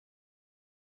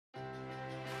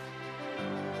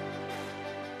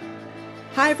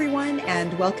Hi, everyone,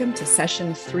 and welcome to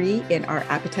session 3 in our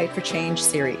Appetite for Change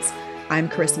series. I'm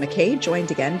Carissa McKay,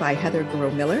 joined again by Heather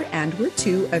Garreau-Miller, and we're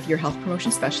two of your health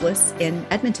promotion specialists in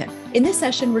Edmonton. In this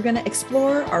session, we're going to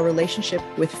explore our relationship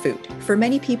with food. For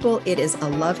many people, it is a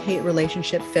love-hate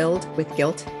relationship filled with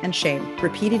guilt and shame,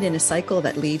 repeated in a cycle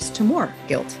that leads to more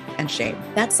guilt and shame.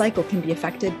 That cycle can be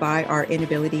affected by our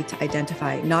inability to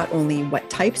identify not only what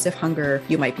types of hunger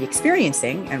you might be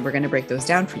experiencing, and we're going to break those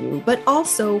down for you, but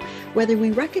also whether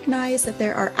we recognize that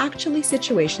there are actually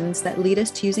situations that lead us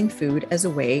to using food as a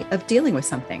way of dealing with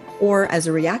something, or as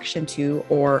a reaction to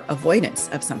or avoidance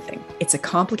of something. It's a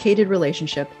complicated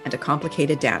relationship and a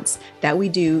complicated dance that we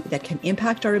do that can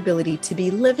impact our ability to be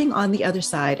living on the other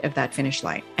side of that finish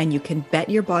line. And you can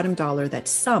bet your bottom dollar that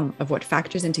some of what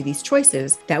factors into these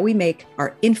choices that we make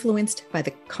are influenced by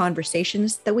the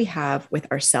conversations that we have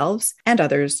with ourselves and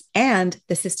others, and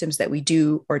the systems that we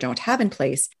do or don't have in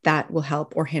place that will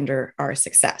help or hinder our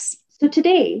success. So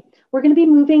today, we're going to be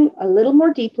moving a little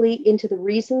more deeply into the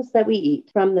reasons that we eat,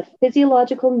 from the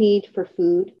physiological need for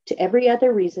food to every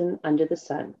other reason under the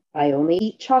sun. I only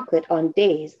eat chocolate on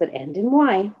days that end in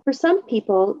Y. For some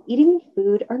people, eating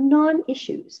food are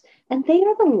non-issues, and they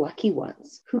are the lucky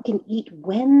ones who can eat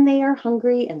when they are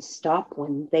hungry and stop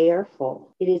when they are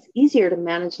full. It is easier to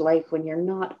manage life when you're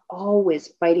not always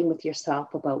fighting with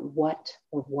yourself about what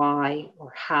or why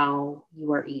or how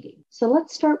you are eating. So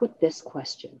let's start with this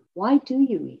question. Why do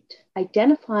you eat?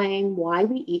 Identifying why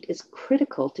we eat is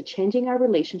critical to changing our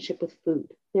relationship with food.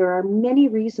 There are many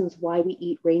reasons why we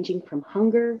eat, ranging from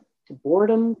hunger to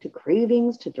boredom, to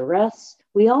cravings, to duress.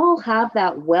 We all have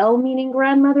that well-meaning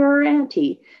grandmother or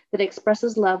auntie that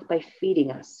expresses love by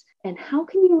feeding us. And how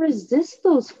can you resist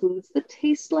those foods that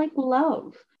taste like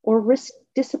love, or risk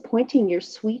disappointing your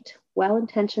sweet,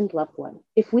 well-intentioned loved one?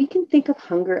 If we can think of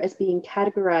hunger as being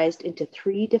categorized into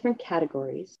 3 different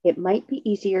categories, it might be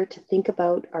easier to think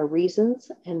about our reasons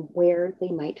and where they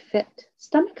might fit.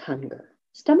 Stomach hunger.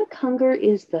 Stomach hunger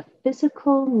is the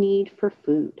physical need for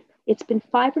food. It's been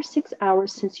 5 or 6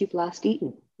 hours since you've last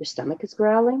eaten. Your stomach is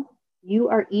growling. You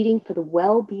are eating for the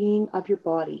well-being of your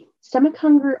body. Stomach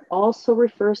hunger also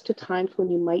refers to times when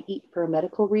you might eat for a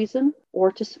medical reason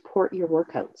or to support your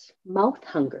workouts. Mouth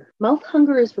hunger. Mouth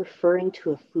hunger is referring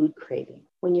to a food craving.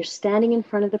 When you're standing in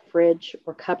front of the fridge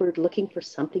or cupboard looking for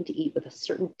something to eat with a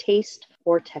certain taste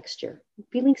or texture,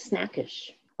 feeling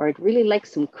snackish. Or I'd really like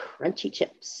some crunchy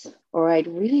chips. Or I'd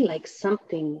really like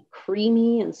something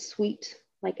creamy and sweet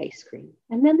like ice cream.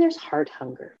 And then there's heart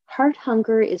hunger. Heart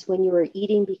hunger is when you are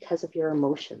eating because of your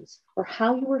emotions or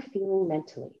how you are feeling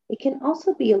mentally. It can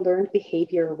also be a learned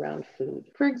behavior around food.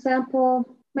 For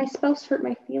example, my spouse hurt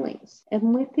my feelings,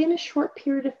 and within a short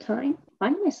period of time, I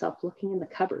find myself looking in the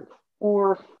cupboard.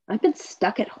 Or I've been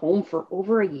stuck at home for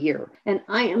over a year, and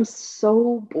I am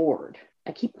so bored.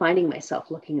 I keep finding myself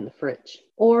looking in the fridge.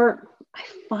 Or I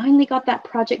finally got that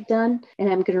project done, and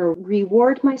I'm going to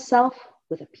reward myself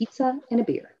with a pizza and a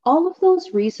beer. All of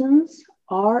those reasons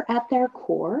are at their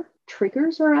core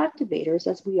triggers or activators,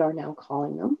 as we are now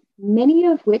calling them, many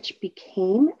of which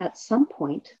became at some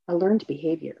point a learned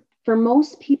behavior. For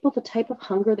most people, the type of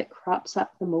hunger that crops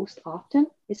up the most often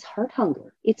is heart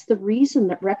hunger. It's the reason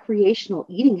that recreational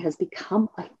eating has become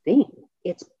a thing.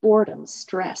 It's boredom,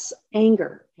 stress,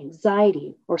 anger,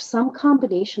 anxiety, or some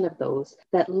combination of those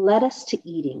that led us to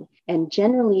eating. And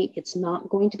generally, it's not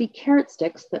going to be carrot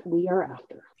sticks that we are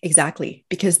after. Exactly.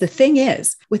 Because the thing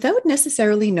is, without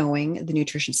necessarily knowing the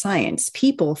nutrition science,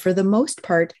 people, for the most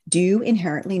part, do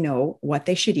inherently know what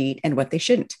they should eat and what they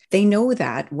shouldn't. They know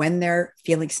that when they're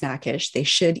feeling snackish, they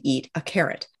should eat a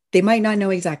carrot. They might not know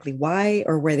exactly why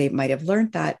or where they might have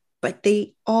learned that, but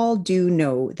they all do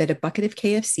know that a bucket of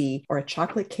KFC or a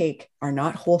chocolate cake are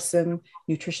not wholesome,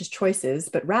 nutritious choices,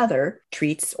 but rather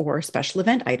treats or special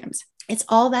event items. It's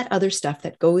all that other stuff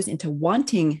that goes into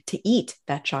wanting to eat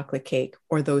that chocolate cake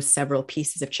or those several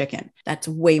pieces of chicken. That's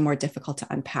way more difficult to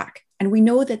unpack. And we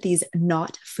know that these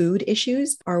not food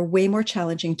issues are way more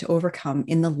challenging to overcome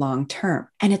in the long term.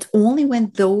 And it's only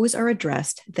when those are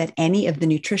addressed that any of the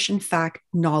nutrition fact,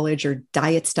 knowledge, or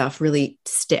diet stuff really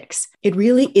sticks. It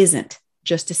really isn't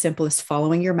just as simple as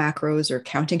following your macros or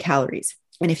counting calories.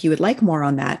 And if you would like more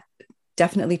on that,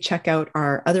 definitely check out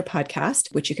our other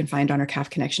podcast, which you can find on our Calf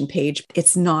Connection page.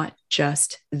 It's not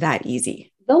just that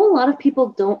easy. Though a lot of people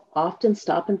don't often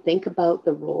stop and think about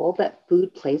the role that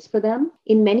food plays for them,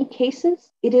 in many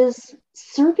cases, it is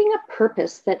serving a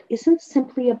purpose that isn't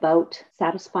simply about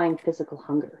satisfying physical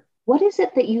hunger. What is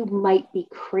it that you might be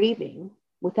craving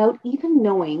without even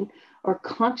knowing or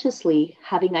consciously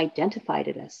having identified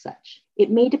it as such?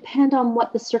 It may depend on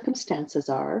what the circumstances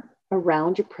are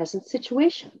around your present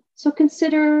situation. So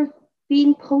consider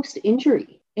being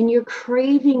post-injury and you're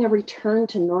craving a return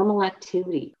to normal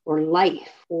activity or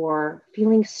life or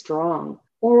feeling strong.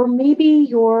 Or maybe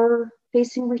you're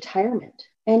facing retirement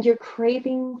and you're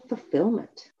craving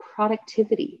fulfillment,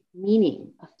 productivity,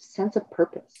 meaning, a sense of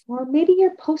purpose. Or maybe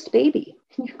you're post-baby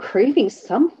and you're craving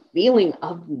some feeling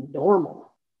of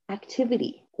normal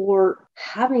activity or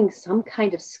having some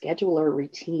kind of schedule or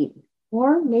routine.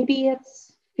 Or maybe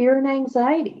it's fear and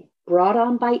anxiety brought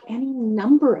on by any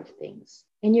number of things,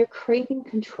 and you're craving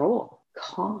control,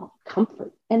 calm,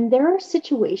 comfort. And there are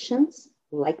situations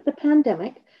like the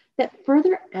pandemic that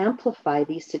further amplify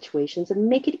these situations and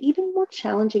make it even more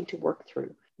challenging to work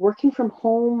through. Working from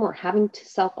home or having to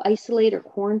self-isolate or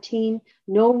quarantine,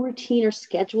 no routine or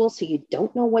schedule, so you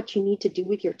don't know what you need to do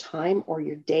with your time or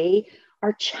your day,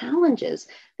 are challenges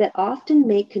that often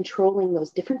make controlling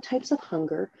those different types of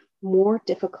hunger more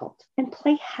difficult and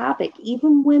play havoc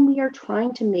even when we are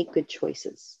trying to make good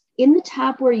choices. In the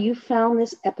tab where you found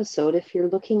this episode, if you're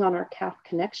looking on our CAF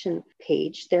Connection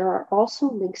page, there are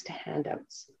also links to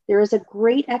handouts. There is a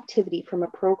great activity from a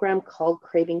program called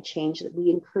Craving Change that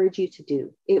we encourage you to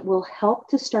do. It will help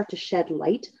to start to shed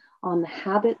light on the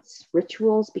habits,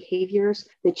 rituals, behaviors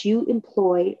that you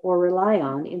employ or rely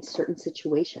on in certain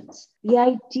situations. The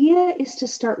idea is to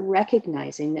start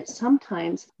recognizing that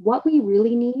sometimes what we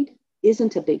really need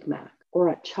isn't a Big Mac or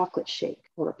a chocolate shake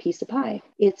or a piece of pie.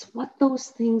 It's what those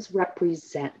things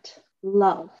represent: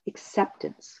 love,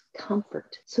 acceptance,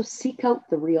 comfort. So seek out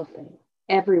the real thing.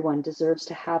 Everyone deserves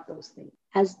to have those things.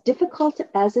 As difficult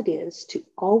as it is to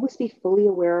always be fully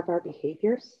aware of our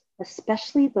behaviors,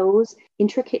 especially those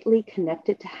intricately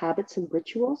connected to habits and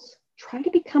rituals, try to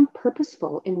become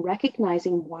purposeful in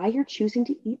recognizing why you're choosing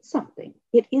to eat something.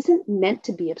 It isn't meant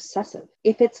to be obsessive.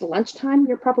 If it's lunchtime,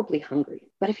 you're probably hungry.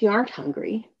 But if you aren't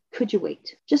hungry, could you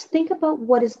wait? Just think about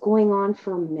what is going on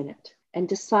for a minute and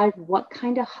decide what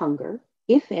kind of hunger,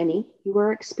 if any, you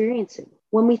are experiencing.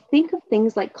 When we think of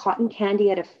things like cotton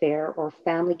candy at a fair or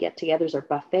family get-togethers or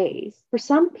buffets, for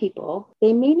some people,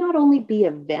 they may not only be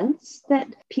events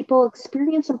that people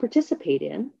experience and participate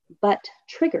in, but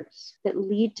triggers that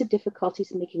lead to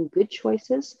difficulties making good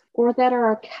choices or that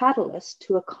are a catalyst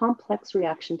to a complex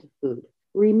reaction to food.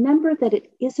 Remember that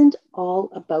it isn't all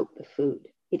about the food.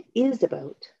 It is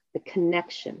about the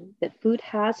connection that food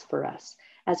has for us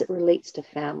as it relates to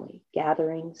family,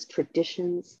 gatherings,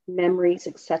 traditions, memories,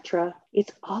 etc.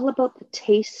 It's all about the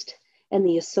taste and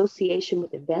the association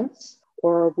with events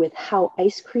or with how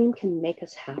ice cream can make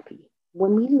us happy.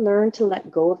 When we learn to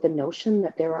let go of the notion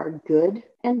that there are good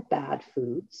and bad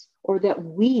foods, or that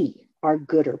we are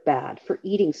good or bad for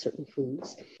eating certain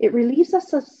foods, it relieves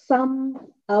us of some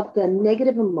of the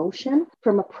negative emotion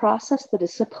from a process that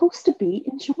is supposed to be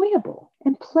enjoyable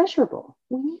and pleasurable.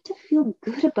 We need to feel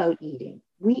good about eating.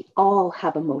 We all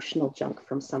have emotional junk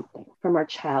from something, from our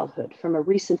childhood, from a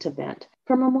recent event,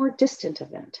 from a more distant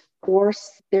event. Or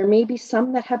there may be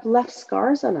some that have left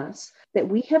scars on us that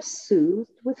we have soothed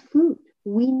with food.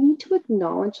 We need to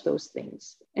acknowledge those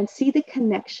things and see the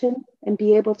connection and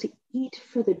be able to eat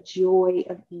for the joy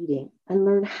of eating and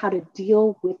learn how to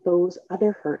deal with those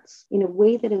other hurts in a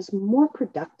way that is more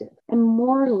productive and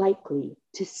more likely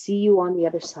to see you on the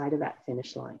other side of that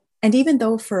finish line. And even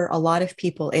though for a lot of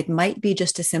people, it might be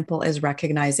just as simple as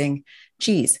recognizing,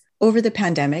 geez, over the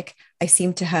pandemic, I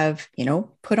seem to have,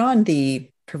 put on the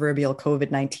proverbial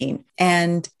COVID-19.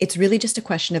 And it's really just a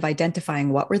question of identifying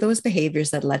what were those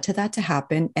behaviors that led to that to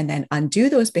happen, and then undo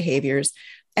those behaviors.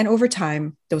 And over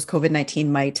time, those COVID-19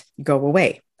 might go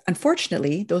away.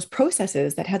 Unfortunately, those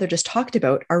processes that Heather just talked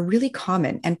about are really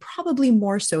common and probably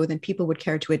more so than people would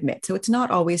care to admit. So it's not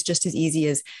always just as easy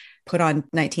as put on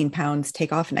 19 pounds,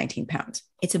 take off 19 pounds.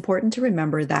 It's important to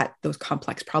remember that those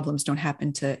complex problems don't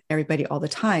happen to everybody all the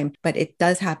time, but it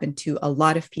does happen to a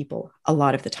lot of people a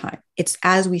lot of the time. It's,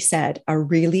 as we said, a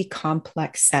really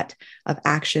complex set of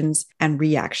actions and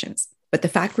reactions. But the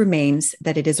fact remains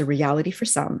that it is a reality for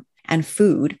some, and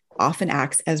food often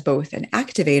acts as both an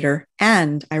activator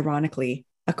and, ironically,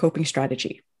 a coping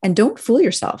strategy. And don't fool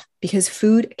yourself, because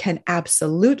food can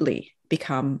absolutely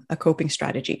become a coping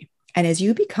strategy. And as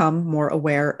you become more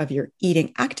aware of your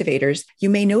eating activators, you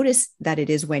may notice that it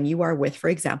is when you are with, for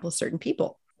example, certain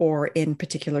people, or in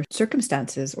particular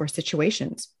circumstances or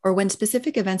situations, or when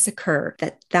specific events occur,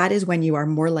 that is when you are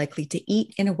more likely to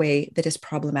eat in a way that is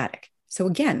problematic. So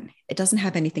again, it doesn't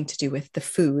have anything to do with the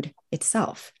food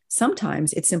itself.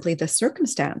 Sometimes it's simply the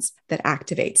circumstance that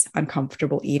activates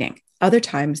uncomfortable eating. Other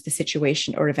times, the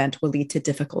situation or event will lead to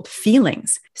difficult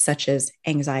feelings, such as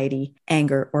anxiety,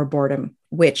 anger, or boredom.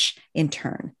 which in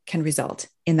turn can result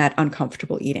in that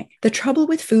uncomfortable eating. The trouble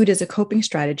with food as a coping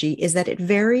strategy is that it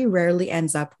very rarely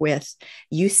ends up with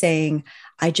you saying,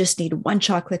 I just need one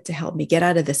chocolate to help me get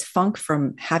out of this funk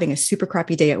from having a super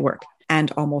crappy day at work. And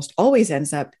almost always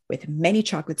ends up with many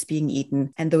chocolates being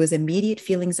eaten and those immediate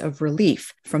feelings of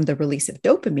relief from the release of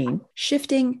dopamine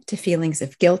shifting to feelings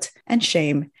of guilt and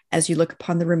shame as you look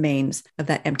upon the remains of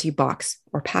that empty box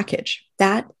or package.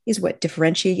 That is what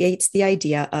differentiates the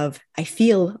idea of I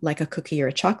feel like a cookie or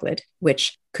a chocolate,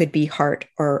 which could be heart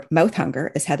or mouth hunger,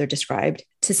 as Heather described,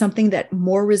 to something that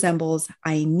more resembles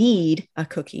I need a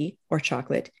cookie or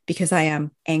chocolate because I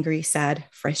am angry, sad,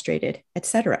 frustrated,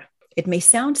 etc. It may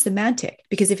sound semantic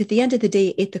because if at the end of the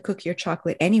day, ate the cookie or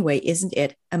chocolate anyway, isn't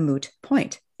it a moot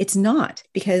point? It's not,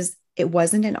 because it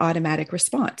wasn't an automatic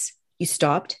response. You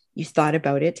stopped, you thought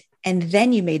about it, and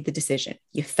then you made the decision.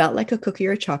 You felt like a cookie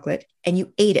or a chocolate and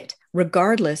you ate it,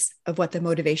 regardless of what the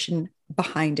motivation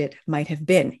behind it might have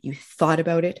been. You thought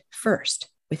about it first.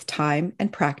 With time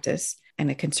and practice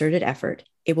and a concerted effort,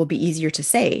 it will be easier to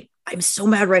say, I'm so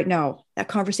mad right now. That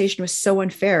conversation was so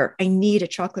unfair. I need a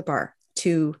chocolate bar.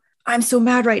 To I'm so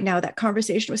mad right now. That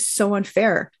conversation was so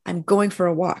unfair. I'm going for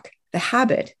a walk. The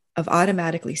habit of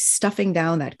automatically stuffing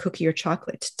down that cookie or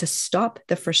chocolate to stop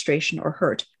the frustration or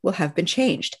hurt will have been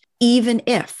changed. Even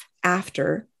if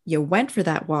after you went for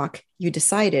that walk, you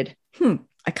decided,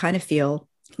 I kind of feel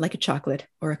like a chocolate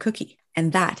or a cookie.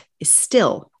 And that is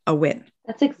still a win.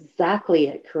 That's exactly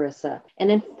it, Carissa. And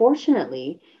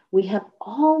unfortunately, we have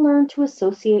all learned to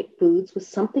associate foods with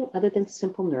something other than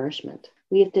simple nourishment.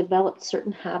 We have developed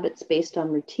certain habits based on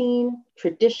routine,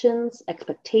 traditions,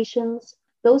 expectations.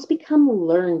 Those become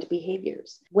learned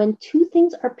behaviors. When two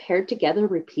things are paired together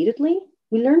repeatedly,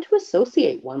 we learn to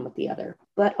associate one with the other.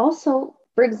 But also,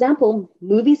 for example,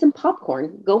 movies and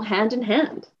popcorn go hand in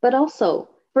hand. But also,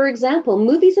 for example,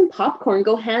 movies and popcorn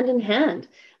go hand in hand.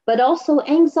 But also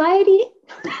anxiety.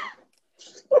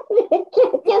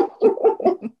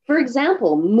 For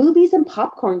example, movies and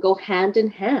popcorn go hand in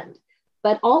hand.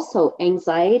 But also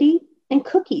anxiety and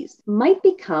cookies might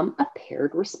become a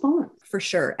paired response. For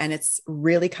sure. And it's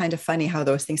really kind of funny how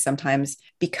those things sometimes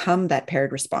become that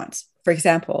paired response. For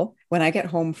example, when I get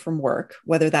home from work,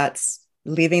 whether that's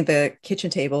leaving the kitchen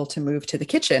table to move to the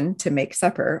kitchen to make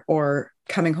supper or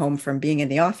coming home from being in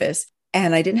the office,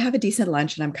 and I didn't have a decent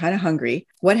lunch and I'm kind of hungry.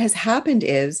 What has happened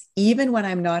is even when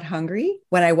I'm not hungry,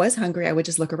 when I was hungry, I would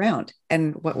just look around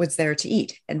and what was there to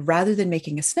eat. And rather than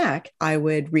making a snack, I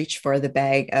would reach for the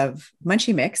bag of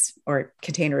Munchie Mix or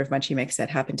container of Munchie Mix that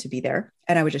happened to be there.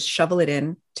 And I would just shovel it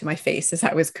in to my face as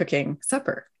I was cooking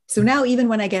supper. So now even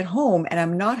when I get home and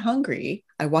I'm not hungry,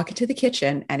 I walk into the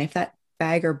kitchen and if that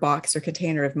bag or box or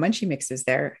container of Munchie Mix is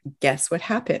there, guess what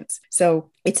happens? So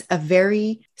it's a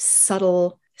very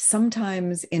subtle,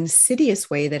 sometimes insidious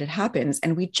way that it happens.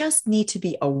 And we just need to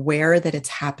be aware that it's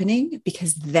happening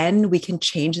because then we can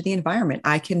change the environment.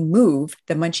 I can move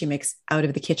the Munchie Mix out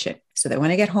of the kitchen so that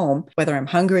when I get home, whether I'm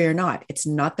hungry or not, it's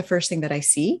not the first thing that I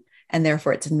see. And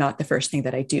therefore it's not the first thing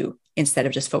that I do instead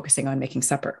of just focusing on making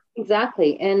supper.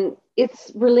 Exactly. And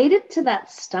it's related to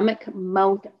that stomach,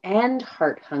 mouth, and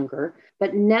heart hunger.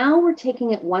 But now we're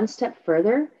taking it one step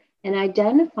further and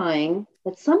identifying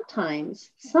that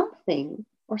sometimes something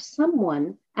or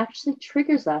someone actually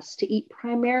triggers us to eat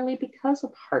primarily because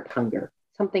of heart hunger.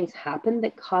 Something's happened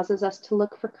that causes us to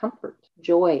look for comfort,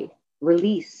 joy,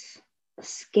 release,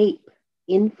 escape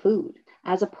in food,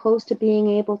 as opposed to being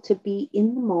able to be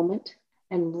in the moment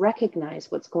and recognize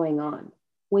what's going on.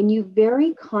 When you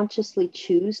very consciously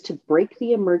choose to break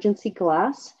the emergency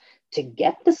glass, to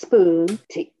get the spoon,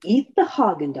 to eat the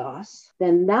Haagen-Dazs,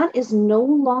 then that is no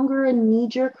longer a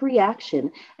knee-jerk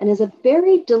reaction and is a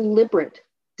very deliberate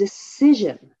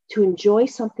decision to enjoy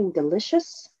something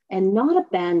delicious and not a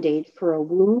Band-Aid for a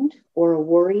wound or a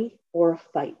worry or a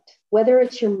fight. Whether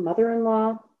it's your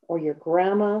mother-in-law or your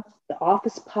grandma, the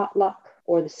office potluck,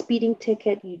 or the speeding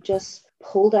ticket you just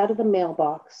pulled out of the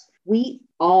mailbox, we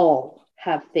all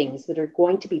have things that are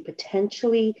going to be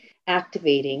potentially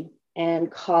activating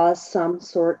and cause some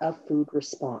sort of food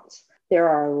response. There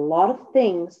are a lot of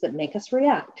things that make us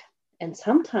react. And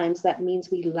sometimes that means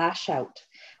we lash out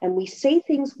and we say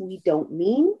things we don't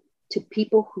mean to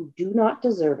people who do not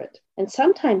deserve it. And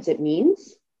sometimes it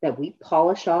means that we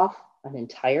polish off an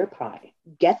entire pie.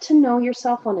 Get to know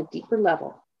yourself on a deeper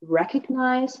level.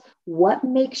 Recognize what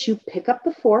makes you pick up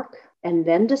the fork and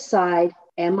then decide,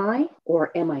 am I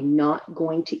or am I not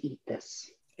going to eat this?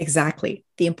 Exactly.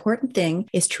 The important thing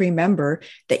is to remember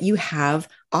that you have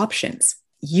options.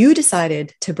 You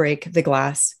decided to break the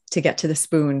glass to get to the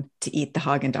spoon to eat the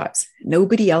Haagen-Dazs.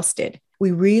 Nobody else did. We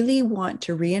really want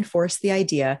to reinforce the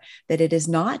idea that it is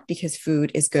not because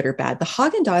food is good or bad. The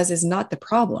Haagen-Dazs is not the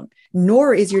problem,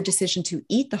 nor is your decision to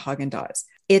eat the Haagen-Dazs.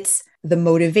 It's the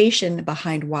motivation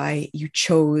behind why you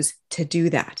chose to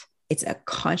do that. It's a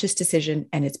conscious decision,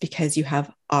 and it's because you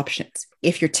have options.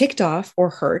 If you're ticked off or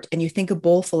hurt and you think a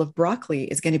bowl full of broccoli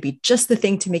is going to be just the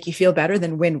thing to make you feel better,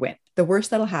 then win-win. The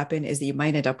worst that'll happen is that you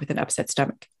might end up with an upset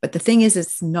stomach. But the thing is,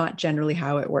 it's not generally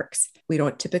how it works. We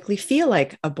don't typically feel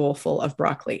like a bowl full of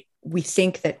broccoli. We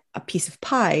think that a piece of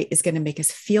pie is going to make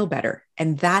us feel better.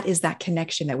 And that is that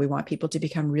connection that we want people to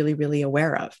become really, really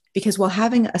aware of. Because while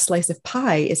having a slice of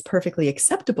pie is perfectly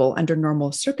acceptable under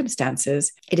normal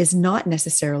circumstances, it is not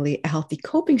necessarily a healthy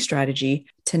coping strategy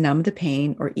to numb the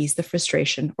pain or ease the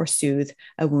frustration or soothe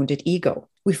a wounded ego.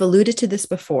 We've alluded to this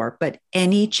before, but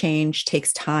any change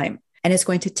takes time. And it's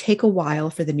going to take a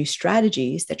while for the new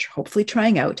strategies that you're hopefully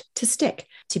trying out to stick,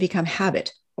 to become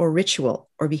habit or ritual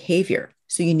or behavior.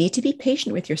 So you need to be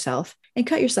patient with yourself and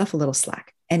cut yourself a little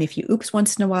slack. And if you oops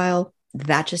once in a while,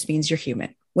 that just means you're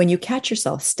human. When you catch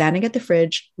yourself standing at the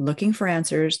fridge, looking for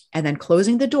answers, and then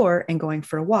closing the door and going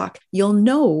for a walk, you'll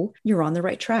know you're on the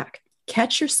right track.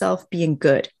 Catch yourself being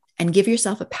good and give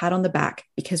yourself a pat on the back,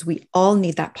 because we all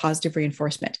need that positive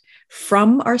reinforcement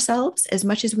from ourselves as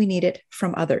much as we need it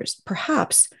from others,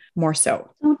 perhaps more so.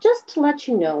 So just to let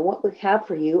you know what we have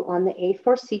for you on the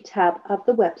A4C tab of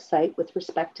the website with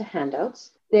respect to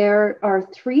handouts, there are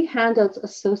 3 handouts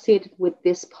associated with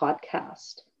this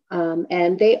podcast.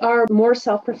 And they are more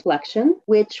self-reflection,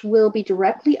 which will be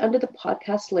directly under the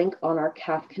podcast link on our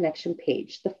Calf Connection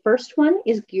page. The first one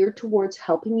is geared towards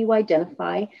helping you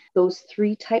identify those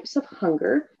 3 types of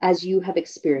hunger as you have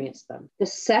experienced them. The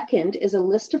second is a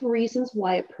list of reasons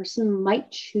why a person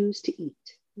might choose to eat.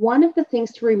 One of the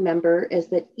things to remember is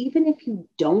that even if you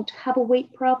don't have a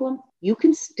weight problem, you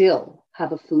can still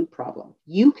have a food problem.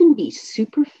 You can be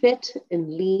super fit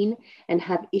and lean and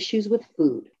have issues with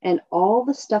food and all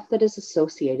the stuff that is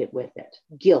associated with it.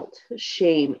 Guilt,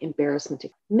 shame, embarrassment.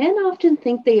 Men often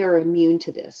think they are immune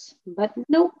to this, but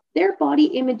no, their body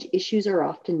image issues are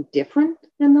often different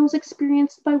than those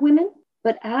experienced by women.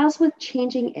 But as with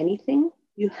changing anything,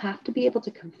 you have to be able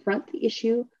to confront the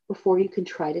issue before you can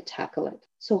try to tackle it.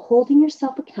 So holding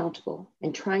yourself accountable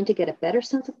and trying to get a better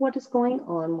sense of what is going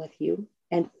on with you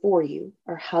and for you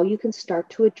are how you can start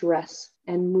to address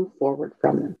and move forward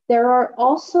from them. There are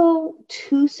also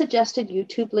 2 suggested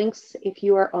YouTube links if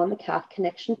you are on the Calf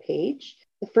Connection page.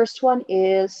 The first one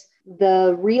is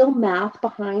the real math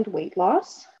behind weight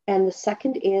loss, and the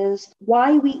second is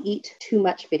why we eat too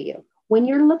much video. When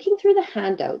you're looking through the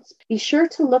handouts, be sure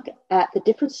to look at the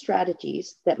different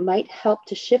strategies that might help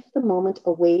to shift the moment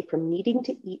away from needing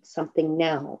to eat something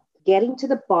now, getting to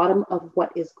the bottom of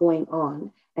what is going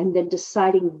on, and then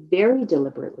deciding very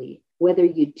deliberately whether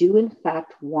you do in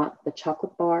fact want the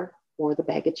chocolate bar or the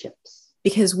bag of chips.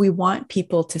 Because we want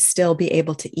people to still be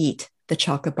able to eat the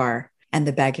chocolate bar and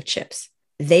the bag of chips.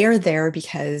 They are there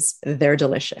because they're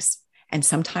delicious. And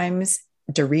sometimes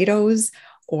Doritos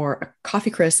or a coffee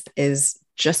crisp is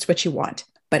just what you want,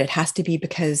 but it has to be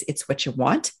because it's what you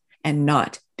want and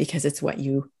not because it's what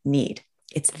you need.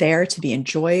 It's there to be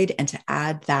enjoyed and to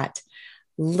add that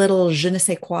little je ne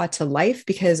sais quoi to life,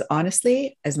 because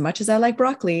honestly, as much as I like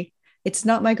broccoli, it's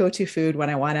not my go-to food when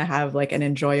I want to have like an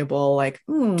enjoyable,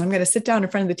 I'm going to sit down in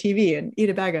front of the TV and eat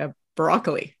a bag of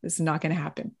broccoli. This is not going to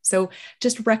happen. So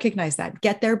just recognize that,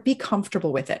 get there, be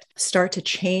comfortable with it. Start to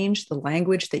change the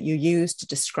language that you use to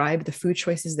describe the food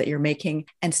choices that you're making,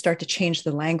 and start to change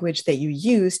the language that you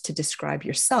use to describe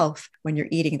yourself when you're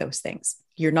eating those things.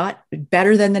 You're not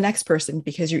better than the next person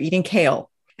because you're eating kale,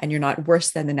 and you're not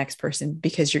worse than the next person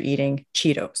because you're eating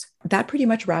Cheetos. That pretty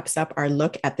much wraps up our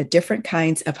look at the different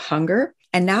kinds of hunger.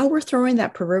 And now we're throwing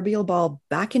that proverbial ball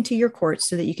back into your court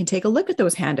so that you can take a look at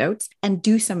those handouts and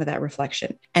do some of that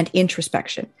reflection and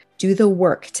introspection. Do the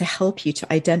work to help you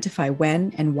to identify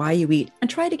when and why you eat, and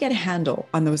try to get a handle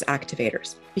on those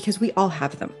activators, because we all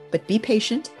have them. But be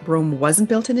patient. Rome wasn't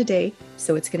built in a day,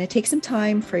 so it's going to take some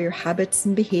time for your habits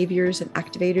and behaviors and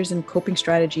activators and coping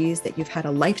strategies that you've had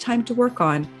a lifetime to work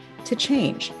on to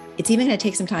change. It's even going to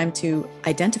take some time to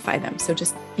identify them, so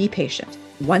just be patient.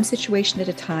 One situation at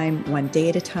a time, one day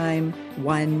at a time,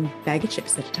 one bag of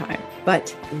chips at a time.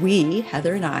 But we,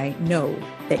 Heather and I, know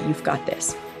that you've got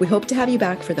this. We hope to have you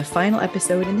back for the final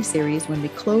episode in the series when we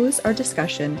close our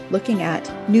discussion looking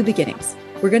at new beginnings.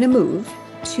 We're going to move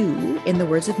to, in the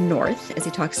words of North, as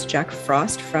he talks to Jack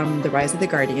Frost from The Rise of the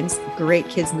Guardians. Great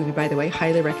kids movie, by the way,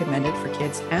 highly recommended for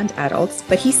kids and adults.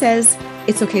 But he says,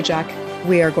 it's okay, Jack,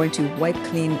 we are going to wipe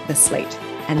clean the slate.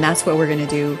 And that's what we're going to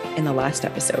do in the last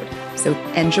episode. So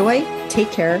enjoy,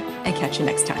 take care, and catch you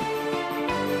next time.